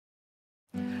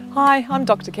Hi, I'm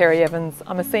Dr. Kerrie Evans.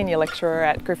 I'm a senior lecturer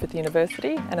at Griffith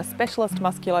University and a specialist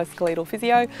musculoskeletal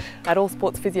physio at All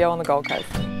Sports Physio on the Gold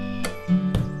Coast.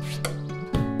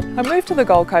 I moved to the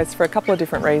Gold Coast for a couple of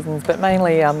different reasons, but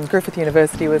mainly Griffith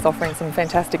University was offering some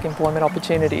fantastic employment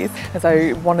opportunities, and so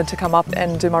I wanted to come up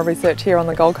and do my research here on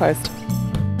the Gold Coast.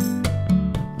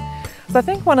 So I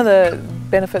think one of the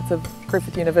benefits of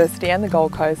Griffith University and the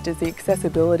Gold Coast is the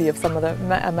accessibility of some of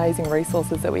the amazing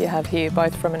resources that we have here,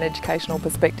 both from an educational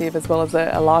perspective as well as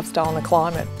a lifestyle and a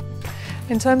climate.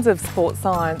 In terms of sports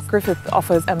science, Griffith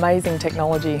offers amazing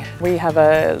technology. We have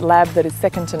a lab that is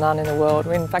second to none in the world.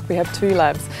 In fact, we have 2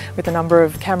 labs with a number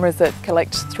of cameras that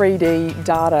collect 3D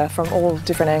data from all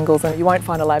different angles, and you won't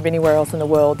find a lab anywhere else in the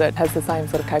world that has the same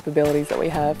sort of capabilities that we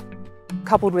have.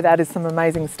 Coupled with that is some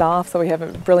amazing staff, so we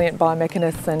have brilliant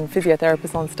biomechanists and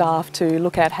physiotherapists on staff to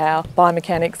look at how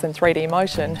biomechanics and 3D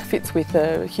motion fits with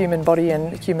the human body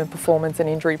and human performance and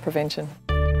injury prevention.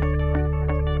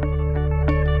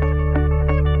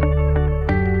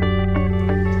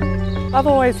 I've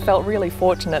always felt really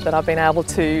fortunate that I've been able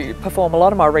to perform a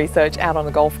lot of my research out on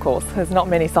the golf course. There's not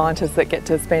many scientists that get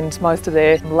to spend most of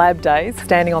their lab days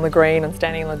standing on the green and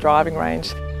standing on the driving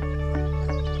range.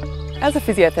 As a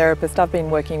physiotherapist, I've been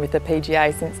working with the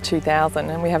PGA since 2000,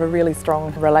 and we have a really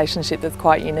strong relationship that's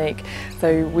quite unique.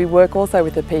 So we work also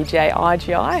with the PGA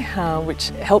IGI, which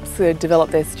helps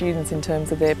develop their students in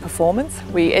terms of their performance.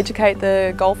 We educate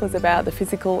the golfers about the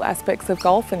physical aspects of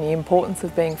golf and the importance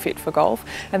of being fit for golf,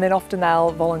 and then often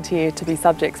they'll volunteer to be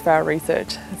subjects for our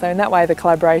research. So in that way the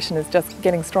collaboration is just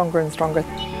getting stronger and stronger.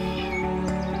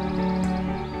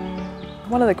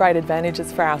 One of the great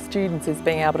advantages for our students is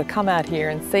being able to come out here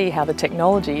and see how the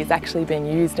technology is actually being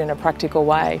used in a practical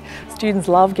way. Students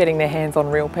love getting their hands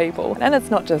on real people, and it's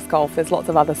not just golf, there's lots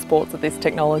of other sports that this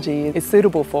technology is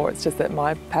suitable for. It's just that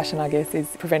my passion, I guess,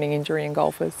 is preventing injury in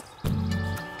golfers.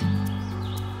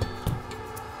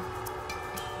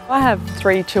 I have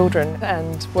 3 children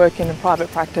and work in a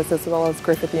private practice as well as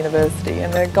Griffith University,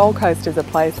 and the Gold Coast is a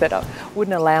place that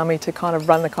wouldn't allow me to kind of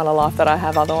run the kind of life that I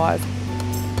have otherwise.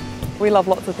 We love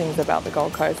lots of things about the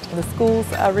Gold Coast. The schools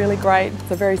are really great, it's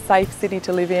a very safe city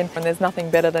to live in, and there's nothing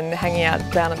better than hanging out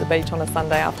down at the beach on a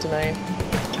Sunday afternoon.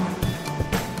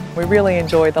 We really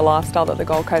enjoy the lifestyle that the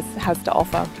Gold Coast has to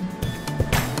offer.